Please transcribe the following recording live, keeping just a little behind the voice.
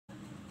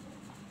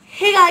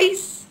Hey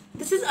guys,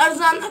 this is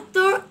Arzan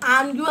Akhtar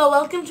and you are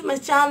welcome to my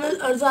channel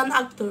Arzan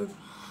Akhtar.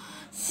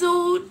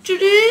 So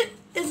today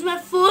is my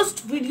first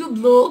video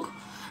blog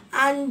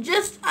and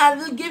just I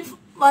will give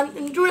one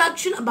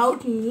introduction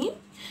about me.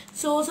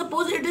 So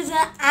suppose it is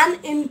an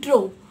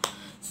intro.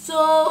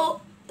 So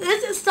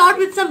let's start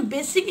with some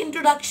basic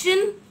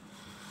introduction.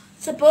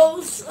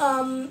 Suppose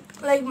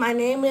like my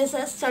name is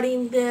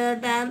studying there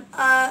then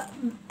blah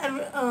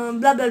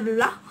blah blah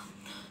blah.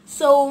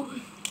 So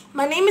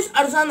my name is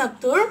Arzan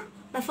Akhtar.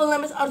 My full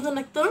name is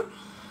Arzan Akhtar.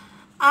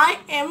 I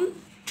am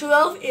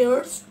 12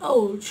 years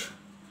old.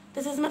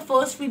 This is my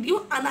first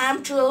video and I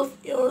am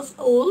 12 years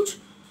old.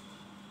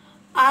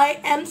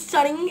 I am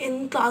studying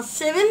in class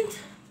 7th.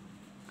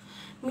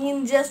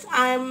 Means just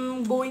I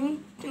am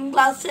going in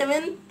class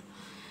 7th.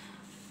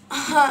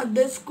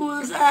 The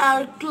schools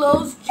are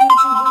closed due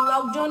to the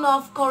lockdown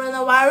of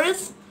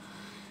coronavirus.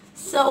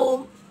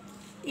 So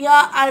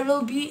yeah, I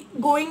will be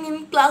going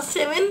in class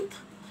 7th.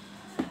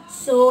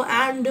 So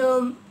and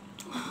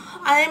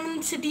I am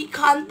in city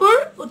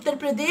Kanpur, Uttar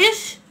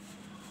Pradesh,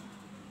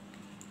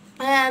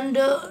 and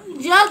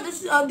yeah,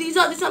 these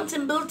are some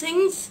simple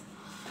things,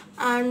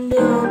 and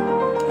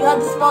yeah,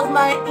 this was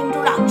my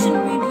introduction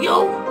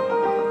video.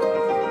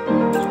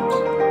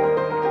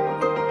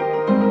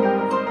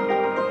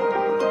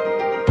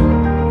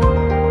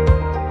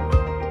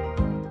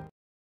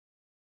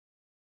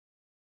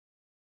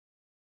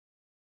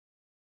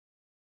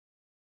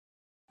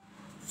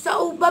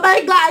 So bye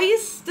bye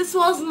guys, this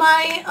was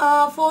my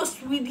first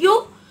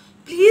video.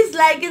 Please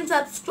like and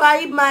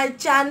subscribe my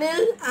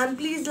channel and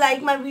please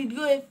like my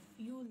video if